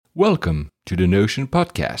Welcome to the Notion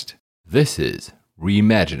Podcast. This is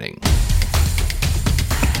Reimagining.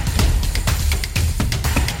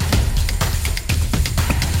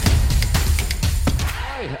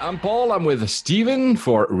 Hi, I'm Paul. I'm with Stephen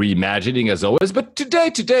for Reimagining as always. But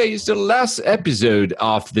today is the last episode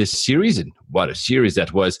of this series. And what a series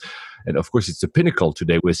that was. And of course, it's the pinnacle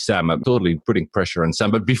today with Sam. I'm totally putting pressure on Sam.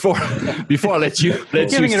 But before I let you,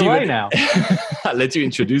 giving it away now. I'll let you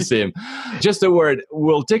introduce him. Just a word.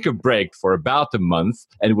 We'll take a break for about a month,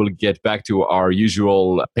 and we'll get back to our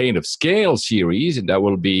usual Pain of Scale series, and that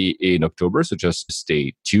will be in October. So just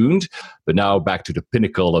stay tuned. But now back to the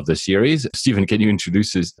pinnacle of the series. Stephen, can you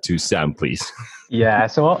introduce us to Sam, please? Yeah,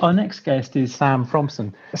 so our next guest is Sam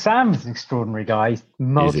Fromson. Sam is an extraordinary guy. He's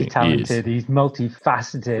multi-talented. He's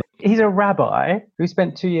multifaceted. He's a rabbi who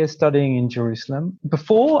spent 2 years studying in Jerusalem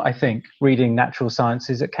before, I think, reading natural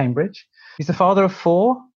sciences at Cambridge. He's the father of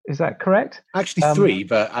 4. Is that correct? Actually 3,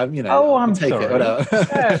 but I'm I'll take sorry.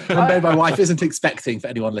 it. I know my wife isn't expecting for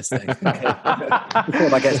anyone listening. Okay. Before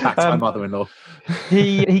that gets back to my mother-in-law.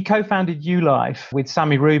 He co-founded ULife with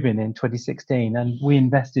Sami Rubin in 2016, and we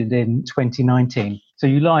invested in 2019. So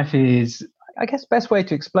ULife is, I guess, best way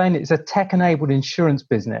to explain it is a tech-enabled insurance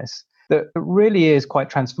business that really is quite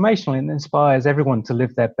transformational and inspires everyone to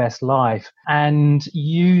live their best life and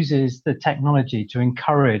uses the technology to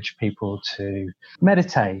encourage people to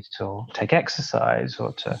meditate or take exercise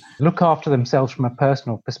or to look after themselves from a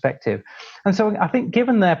personal perspective. And so I think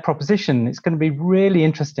given their proposition, it's going to be really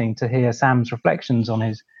interesting to hear Sam's reflections on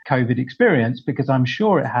his COVID experience, because I'm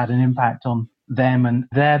sure it had an impact on them and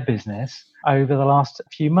their business over the last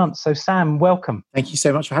few months. So Sam, welcome. Thank you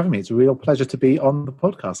so much for having me. It's a real pleasure to be on the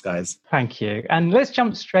podcast, guys. Thank you. And let's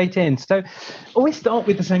jump straight in. So always start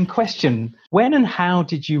with the same question. When and how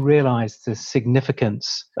did you realize the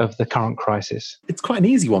significance of the current crisis? It's quite an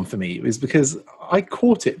easy one for me. It was because I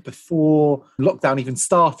caught it before lockdown even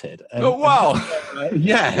started. Oh, wow.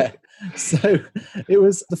 Yeah. So it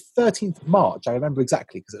was the 13th of March. I remember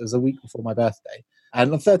exactly because it was a week before my birthday. And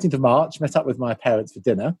on the 13th of March, met up with my parents for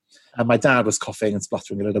dinner. And my dad was coughing and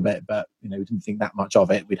spluttering a little bit, but we didn't think that much of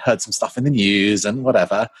it. We'd heard some stuff in the news and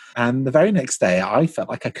whatever. And the very next day, I felt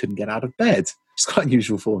like I couldn't get out of bed, which is quite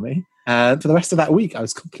unusual for me. And for the rest of that week, I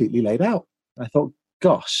was completely laid out. And I thought,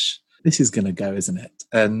 gosh, this is going to go, isn't it?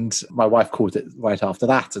 And my wife caught it right after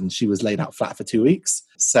that, and she was laid out flat for 2 weeks.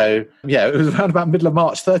 So, yeah, it was around about middle of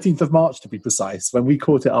March, 13th of March to be precise, when we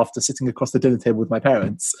caught it after sitting across the dinner table with my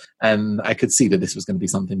parents. And I could see that this was going to be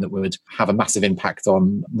something that would have a massive impact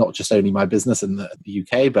on not just only my business in the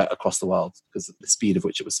UK, but across the world, because of the speed of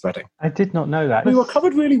which it was spreading. I did not know that. We were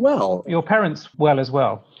covered really well. Your parents well as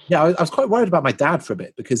well. Yeah, I was quite worried about my dad for a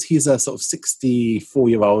bit, because he's a sort of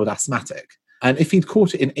 64-year-old asthmatic. And if he'd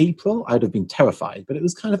caught it in April, I would have been terrified. But it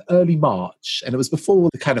was kind of early March, and it was before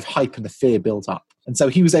the kind of hype and the fear built up. And so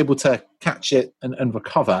he was able to catch it and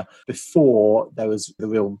recover before there was the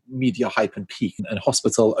real media hype and peak and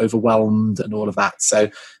hospital overwhelmed and all of that. So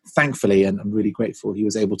thankfully, and I'm really grateful, he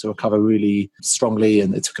was able to recover really strongly.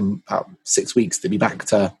 And it took him about 6 weeks to be back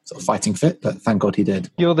to sort of fighting fit. But thank God he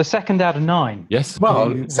did. You're the second out of 9. Yes.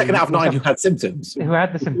 Well, second out of 9 who had symptoms. Who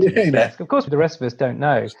had the symptoms. Yeah. Yes. Of course, the rest of us don't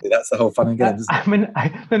know. That's the whole fun and games.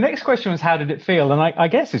 The next question was, how did it feel? And I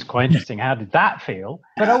guess it's quite interesting. How did that feel?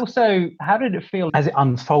 But also, how did it feel as it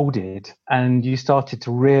unfolded and you started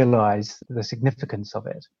to realize the significance of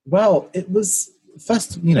it? Well, it was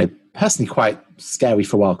first, personally quite scary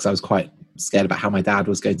for a while, because I was quite scared about how my dad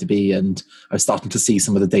was going to be. And I was starting to see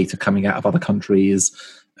some of the data coming out of other countries.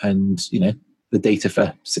 And, the data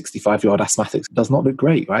for 65-year-old asthmatics does not look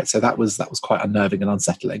great, right? So that was quite unnerving and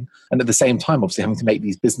unsettling. And at the same time, obviously, having to make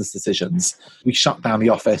these business decisions. We shut down the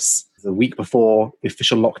office the week before the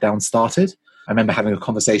official lockdown started. I remember having a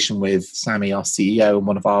conversation with Sami, our CEO, and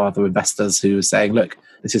one of our other investors, who was saying, look,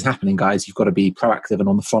 this is happening, guys. You've got to be proactive and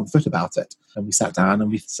on the front foot about it. And we sat down and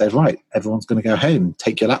we said, right, everyone's going to go home.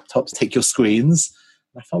 Take your laptops, take your screens.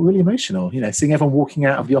 I felt really emotional, seeing everyone walking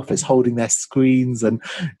out of the office holding their screens and,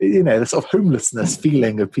 the sort of homelessness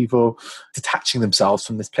feeling of people detaching themselves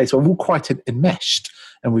from this place where we're all quite enmeshed,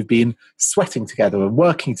 and we've been sweating together and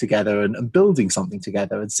working together and building something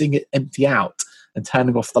together, and seeing it empty out and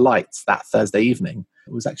turning off the lights that Thursday evening.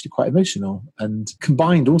 It was actually quite emotional. And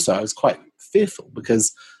combined also, I was quite fearful,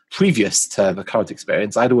 because previous to the current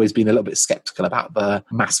experience, I'd always been a little bit skeptical about the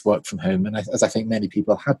mass work from home, and as I think many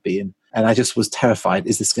people had been. And I just was terrified,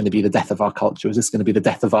 is this going to be the death of our culture? Is this going to be the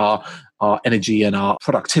death of our energy and our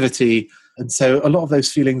productivity? And so a lot of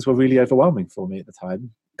those feelings were really overwhelming for me at the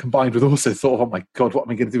time, combined with also thought, oh my God, what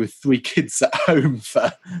am I going to do with 3 kids at home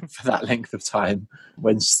for that length of time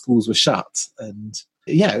when schools were shut? And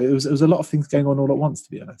yeah, it was a lot of things going on all at once, to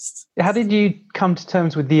be honest. How did you come to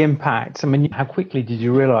terms with the impact? I mean, how quickly did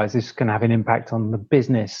you realize this is going to have an impact on the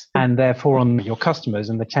business and therefore on your customers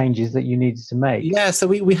and the changes that you needed to make? Yeah, so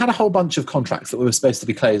we had a whole bunch of contracts that we were supposed to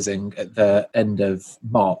be closing at the end of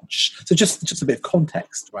March. So just a bit of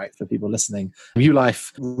context, right, for people listening.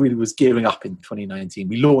 ULife really was gearing up in 2019.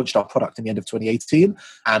 We launched our product in the end of 2018,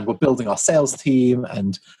 and we're building our sales team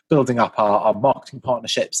and building up our marketing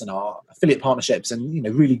partnerships and our affiliate partnerships, and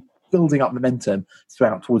really building up momentum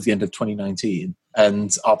towards the end of 2019.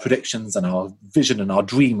 And our predictions and our vision and our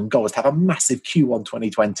dream and goal was to have a massive Q1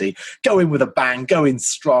 2020, go in with a bang, go in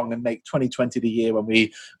strong, and make 2020 the year when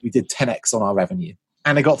we did 10x on our revenue.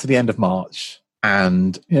 And it got to the end of March,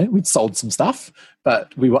 and we'd sold some stuff,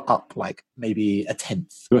 but we were up like maybe a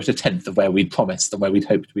tenth. We were at a tenth of where we'd promised and where we'd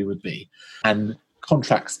hoped we would be. And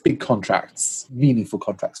contracts, big contracts, meaningful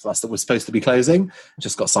contracts for us that were supposed to be closing,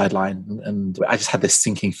 just got sidelined. And I just had this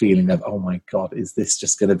sinking feeling of, oh my God, is this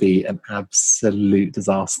just going to be an absolute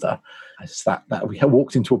disaster? That we had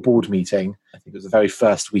walked into a board meeting, I think it was the very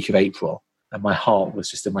first week of April, and my heart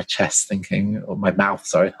was just in my chest thinking, or my mouth,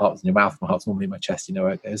 sorry, heart was in your mouth, my heart's normally in my chest, you know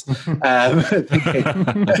where it goes.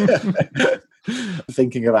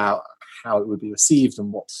 Thinking about how it would be received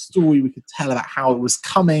and what story we could tell about how it was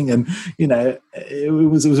coming. And, it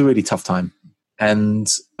was a really tough time. And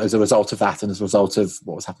as a result of that, and as a result of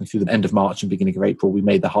what was happening through the end of March and beginning of April, we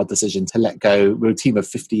made the hard decision to let go. We were a team of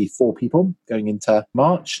 54 people going into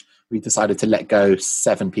March. We decided to let go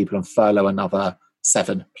 7 people and furlough another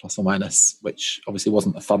 7 plus or minus, which obviously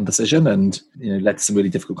wasn't a fun decision and led to some really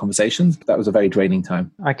difficult conversations. But that was a very draining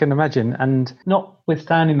time. I can imagine. And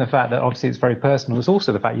notwithstanding the fact that obviously it's very personal, it's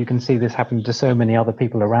also the fact you can see this happen to so many other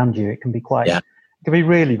people around you. It can be it can be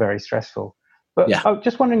really very stressful. But I was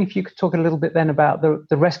just wondering if you could talk a little bit then about the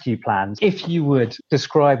rescue plans, if you would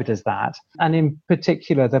describe it as that, and in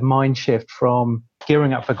particular the mind shift from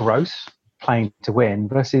gearing up for growth, playing to win,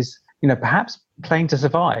 versus perhaps playing to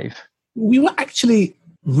survive. We were actually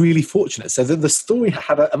really fortunate. So the story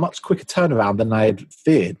had a much quicker turnaround than I had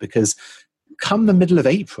feared, because come the middle of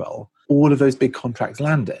April, all of those big contracts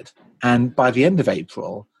landed. And by the end of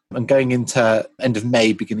April and going into end of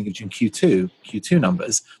May, beginning of June, Q2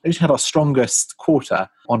 numbers, we just had our strongest quarter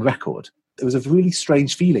on record. It was a really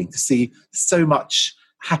strange feeling to see so much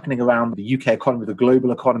happening around the UK economy, the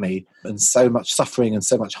global economy, and so much suffering and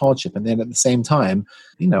so much hardship. And then at the same time,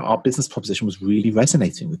 our business proposition was really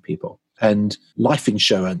resonating with people. And life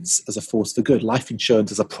insurance as a force for good, life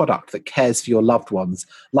insurance as a product that cares for your loved ones,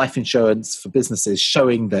 life insurance for businesses,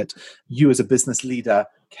 showing that you as a business leader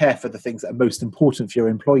care for the things that are most important for your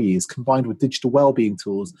employees, combined with digital wellbeing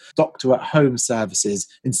tools, doctor at home services,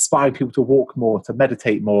 inspiring people to walk more, to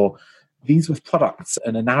meditate more. These were products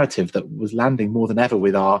and a narrative that was landing more than ever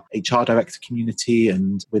with our HR director community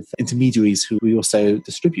and with intermediaries who we also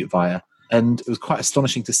distribute via. And it was quite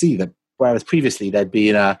astonishing to see that whereas previously there'd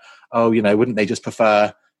been wouldn't they just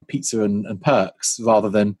prefer pizza and perks rather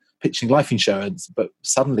than pitching life insurance? But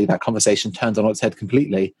suddenly that conversation turned on its head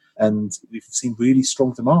completely. And we've seen really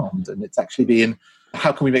strong demand. And it's actually been,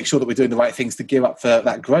 how can we make sure that we're doing the right things to gear up for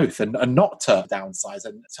that growth and not to downsize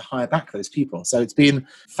and to hire back those people? So it's been,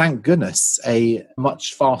 thank goodness, a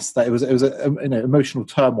much faster, it was emotional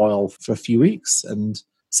turmoil for a few weeks. And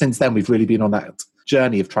since then, we've really been on that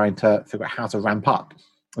journey of trying to figure out how to ramp up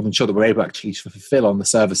and ensure that we're able actually to fulfill on the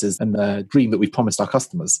services and the dream that we've promised our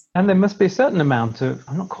customers. And there must be a certain amount of,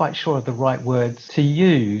 I'm not quite sure of the right words to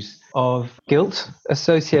use, of guilt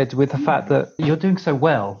associated with the fact that you're doing so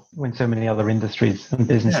well when so many other industries and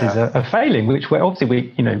businesses are failing, which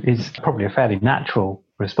is probably a fairly natural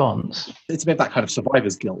response. It's a bit of that kind of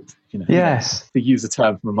survivor's guilt, Yes. To use a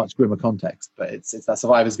term from a much grimmer context, but it's that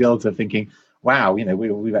survivor's guilt of thinking, wow, we've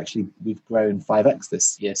grown 5x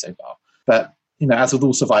this year so far. But as with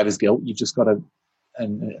all survivor's guilt, you've just got to,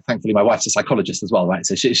 and thankfully my wife's a psychologist as well, right?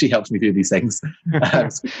 So she helps me do these things. So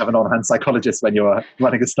you have an on-hand psychologist when you're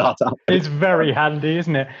running a startup. It's very handy,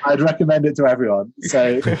 isn't it? I'd recommend it to everyone.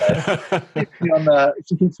 So if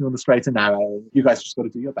she keeps me on the straight and narrow, you guys just got to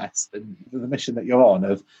do your best. And the mission that you're on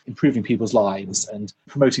of improving people's lives and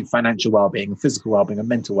promoting financial well-being, physical well-being and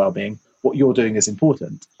mental well-being, what you're doing is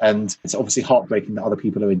important. And it's obviously heartbreaking that other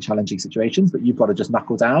people are in challenging situations, but you've got to just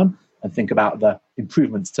knuckle down and think about the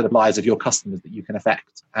improvements to the lives of your customers that you can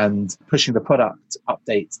affect, and pushing the product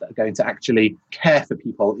updates that are going to actually care for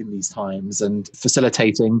people in these times, and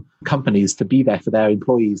facilitating companies to be there for their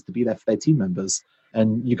employees, to be there for their team members.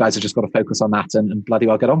 And you guys have just got to focus on that and bloody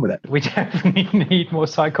well get on with it. We definitely need more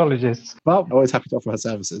psychologists. Well, always happy to offer our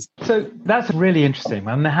services. So that's really interesting.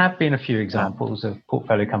 And there have been a few examples of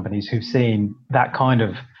portfolio companies who've seen that kind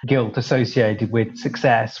of guilt associated with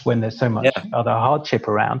success when there's so much other hardship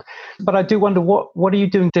around. But I do wonder, what are you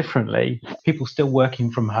doing differently? People still working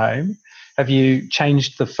from home? Have you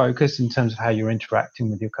changed the focus in terms of how you're interacting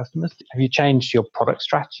with your customers? Have you changed your product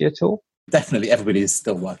strategy at all? Definitely, everybody is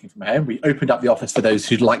still working from home. We opened up the office for those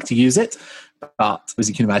who'd like to use it. But as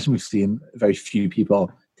you can imagine, we've seen very few people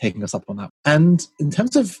taking us up on that. And in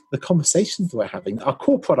terms of the conversations that we're having, our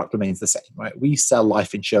core product remains the same, right? We sell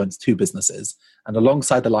life insurance to businesses. And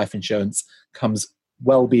alongside the life insurance comes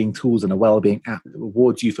well-being tools and a well-being app that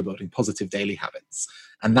rewards you for building positive daily habits.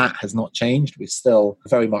 And that has not changed. We're still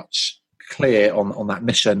very much clear on that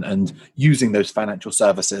mission and using those financial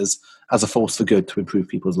services as a force for good to improve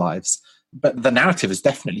people's lives. But the narrative has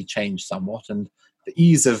definitely changed somewhat, and the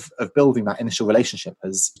ease of building that initial relationship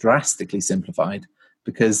has drastically simplified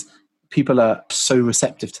because people are so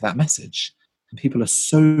receptive to that message. And people are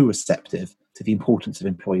so receptive to the importance of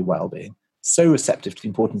employee well-being, so receptive to the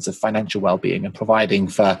importance of financial well-being and providing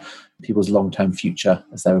for people's long-term future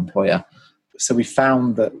as their employer. So we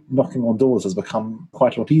found that knocking on doors has become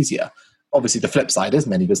quite a lot easier. Obviously, the flip side is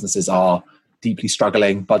many businesses are deeply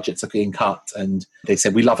struggling, budgets are being cut, and they say,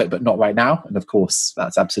 we love it, but not right now. And of course,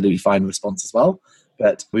 that's absolutely fine response as well.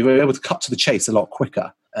 But we were able to cut to the chase a lot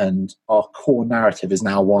quicker. And our core narrative is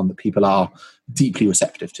now one that people are deeply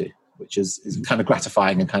receptive to, which is kind of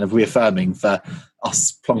gratifying and kind of reaffirming for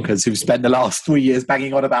us plonkers who've spent the last 3 years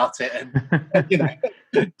banging on about it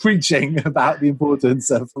and preaching about the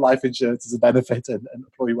importance of life insurance as a benefit and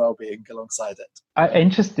employee well-being alongside it. I'm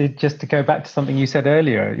interested, just to go back to something you said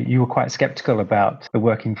earlier, you were quite skeptical about the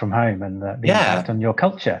working from home and the impact on your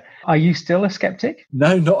culture. Are you still a skeptic?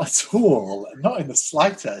 No, not at all. Not in the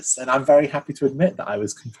slightest. And I'm very happy to admit that I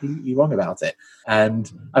was completely wrong about it.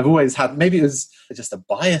 And I've always had, maybe it was just a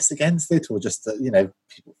bias against it, or just,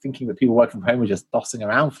 people thinking that people working from home were just dossing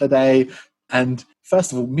around for the day. And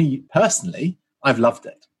first of all, me personally, I've loved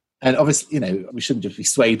it. And obviously, we shouldn't just be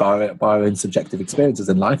swayed by our own subjective experiences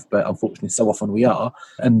in life, but unfortunately, so often we are.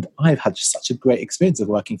 And I've had just such a great experience of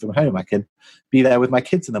working from home. I can be there with my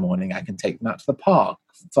kids in the morning. I can take them out to the park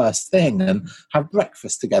first thing and have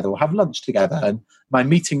breakfast together or have lunch together. And my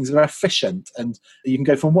meetings are efficient and you can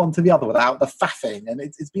go from one to the other without the faffing. And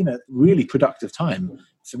it's been a really productive time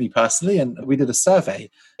for me personally. And we did a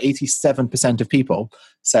survey. 87% of people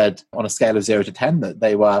said on a scale of 0 to 10 that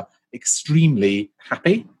they were extremely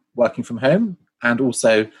happy working from home, and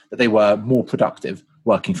also that they were more productive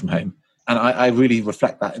working from home. And I really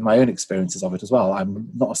reflect that in my own experiences of it as well. I'm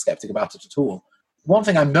not a skeptic about it at all. One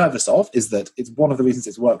thing I'm nervous of is that it's one of the reasons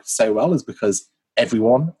it's worked so well is because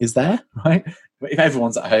everyone is there, right? If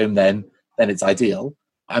everyone's at home, then it's ideal.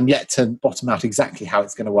 I'm yet to bottom out exactly how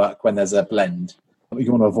it's going to work when there's a blend.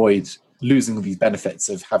 You want to avoid losing these benefits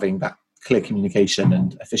of having that clear communication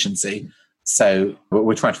and efficiency. So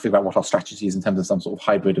we're trying to figure out what our strategy is in terms of some sort of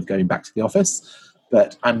hybrid of going back to the office.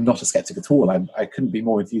 But I'm not a skeptic at all. I couldn't be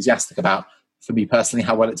more enthusiastic about, for me personally,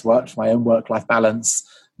 how well it's worked for my own work-life balance,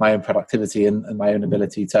 my own productivity and my own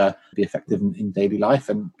ability to be effective in daily life.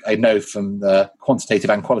 And I know from the quantitative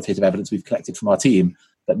and qualitative evidence we've collected from our team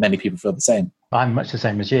that many people feel the same. I'm much the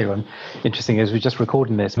same as you. And interesting, as we're just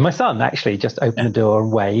recording this, my son actually just opened the door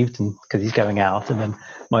and waved because he's going out. And then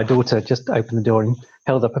my daughter just opened the door and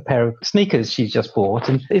held up a pair of sneakers she's just bought.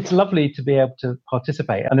 And it's lovely to be able to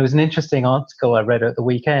participate. And there was an interesting article I read at the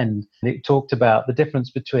weekend. It talked about the difference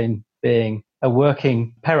between being a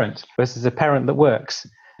working parent versus a parent that works.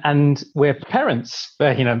 And we're parents,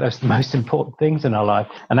 those are the most important things in our life,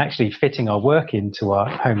 and actually fitting our work into our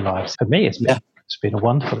home lives. For me, it's been a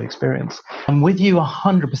wonderful experience. I'm with you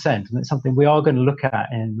 100%. And it's something we are going to look at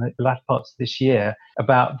in the latter parts of this year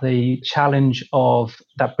about the challenge of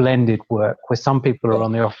that blended work where some people are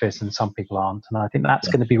on the office and some people aren't. And I think that's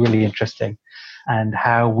going to be really interesting, and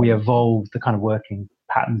how we evolve the kind of working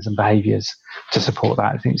patterns and behaviors to support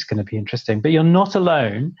that. I think it's going to be interesting. But you're not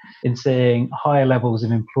alone in seeing higher levels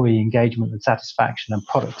of employee engagement and satisfaction and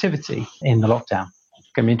productivity in the lockdown.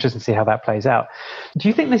 It's going to be interesting to see how that plays out. Do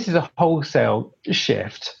you think this is a wholesale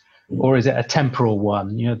shift, or is it a temporal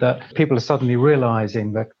one? That people are suddenly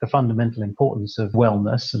realizing the fundamental importance of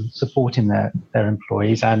wellness and supporting their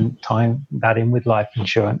employees and tying that in with life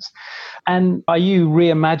insurance. And are you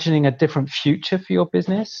reimagining a different future for your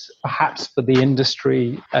business, perhaps for the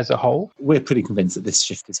industry as a whole? We're pretty convinced that this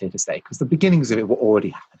shift is here to stay, because the beginnings of it were already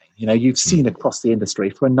happening. You've seen across the industry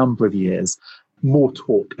for a number of years more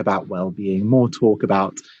talk about well-being, more talk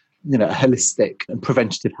about holistic and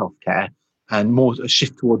preventative healthcare. and more a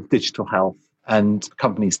shift towards digital health and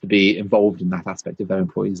companies to be involved in that aspect of their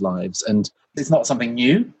employees' lives. And it's not something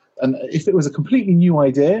new. And if it was a completely new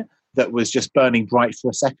idea that was just burning bright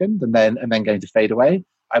for a second and then going to fade away,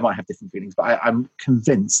 I might have different feelings. But I'm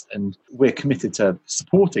convinced, and we're committed to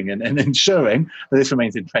supporting and ensuring that this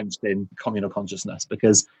remains entrenched in communal consciousness,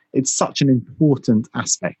 because it's such an important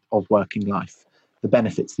aspect of working life, the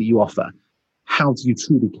benefits that you offer. How do you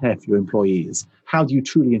truly care for your employees? How do you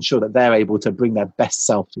truly ensure that they're able to bring their best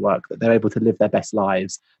self to work, that they're able to live their best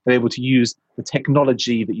lives, they're able to use the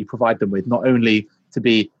technology that you provide them with, not only to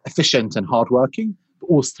be efficient and hardworking, but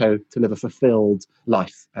also to live a fulfilled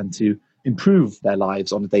life and to improve their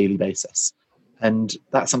lives on a daily basis. And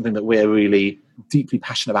that's something that we're really deeply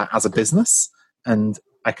passionate about as a business. And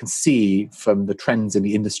I can see from the trends in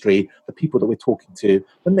the industry, the people that we're talking to,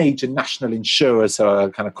 the major national insurers who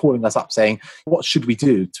are kind of calling us up saying, what should we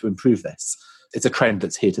do to improve this? It's a trend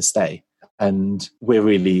that's here to stay. And we're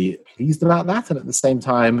really pleased about that. And at the same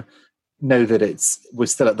time, know that we're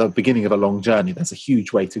still at the beginning of a long journey. There's a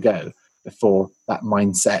huge way to go before that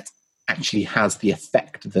mindset actually has the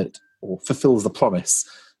effect that, or fulfills the promise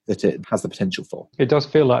that it has the potential for. It does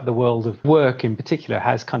feel like the world of work in particular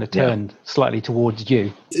has kind of turned slightly towards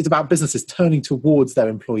you. It's about businesses turning towards their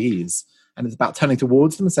employees, and it's about turning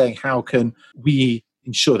towards them and saying, how can we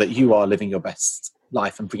ensure that you are living your best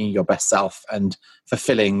life and bringing your best self and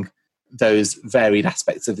fulfilling those varied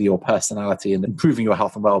aspects of your personality and improving your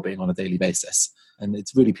health and well-being on a daily basis. And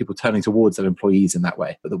it's really people turning towards their employees in that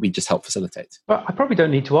way, but that we just help facilitate. But I probably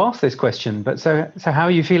don't need to ask this question, but so how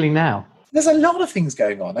are you feeling now? There's a lot of things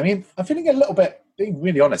going on. I mean, I'm feeling a little bit, being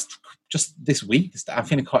really honest, just this week, I'm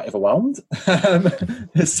feeling quite overwhelmed.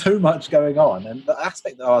 There's so much going on. And the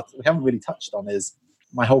aspect that we haven't really touched on is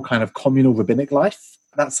my whole kind of communal rabbinic life.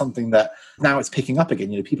 That's something that now it's picking up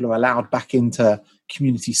again. People are allowed back into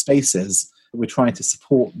community spaces. We're trying to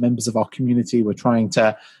support members of our community. We're trying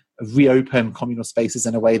to reopen communal spaces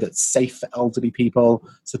in a way that's safe for elderly people,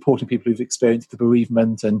 supporting people who've experienced the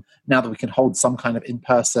bereavement. And now that we can hold some kind of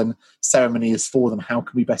in-person ceremonies for them, how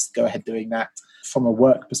can we best go ahead doing that? From a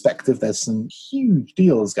work perspective, there's some huge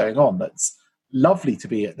deals going on that's lovely to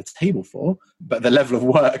be at the table for, but the level of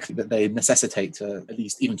work that they necessitate to at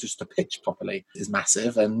least even just to pitch properly is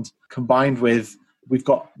massive. And combined with, we've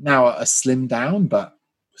got now a slimmed down but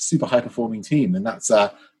super high performing team, and that's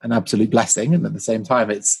an absolute blessing. And at the same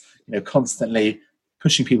time, it's constantly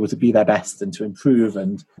pushing people to be their best and to improve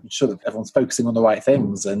and ensure that everyone's focusing on the right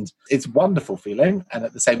things. And it's a wonderful feeling. And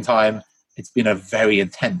at the same time, it's been a very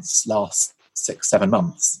intense last 6-7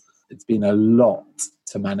 months. It's been a lot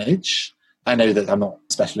to manage. I know that I'm not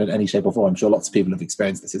special in any shape or form. I'm sure lots of people have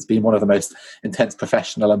experienced this. It's been one of the most intense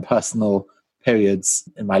professional and personal periods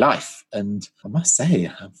in my life. And I must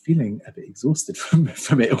say, I'm feeling a bit exhausted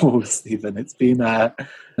from it all, Stephen. It's been a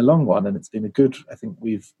long one, and it's been a good, I think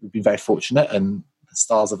we've been very fortunate, and the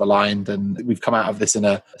stars have aligned, and we've come out of this in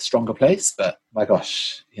a stronger place. But my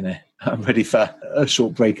gosh, I'm ready for a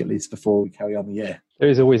short break at least before we carry on the year. There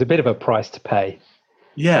is always a bit of a price to pay.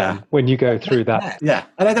 Yeah. When you go through that. Yeah.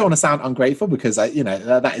 And I don't want to sound ungrateful, because that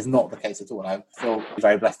is not the case at all. I feel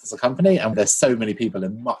very blessed as a company, and there's so many people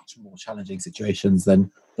in much more challenging situations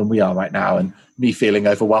than we are right now. And me feeling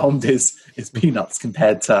overwhelmed is peanuts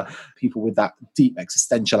compared to people with that deep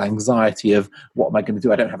existential anxiety of, what am I going to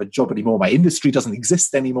do? I don't have a job anymore. My industry doesn't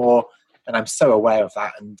exist anymore. And I'm so aware of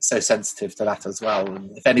that and so sensitive to that as well.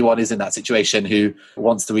 And if anyone is in that situation who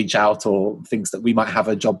wants to reach out or thinks that we might have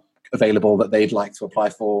a job available that they'd like to apply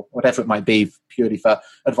for, whatever it might be, purely for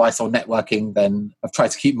advice or networking, then I've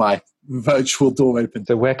tried to keep my virtual door open.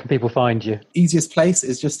 So where can people find you? Easiest place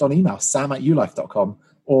is just on email, sam@ulife.com,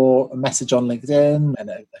 or a message on LinkedIn. And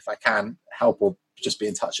if I can help or just be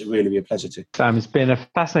in touch, it'd really be a pleasure to. Sam, it's been a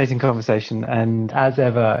fascinating conversation, and as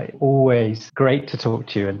ever, always great to talk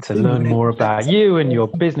to you and to learn more about you and your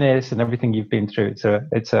business and everything you've been through.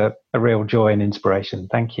 It's a real joy and inspiration.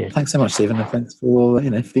 Thank you. Thanks so much, Stephen, and thanks for the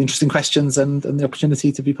interesting questions and the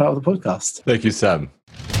opportunity to be part of the podcast. Thank you, Sam.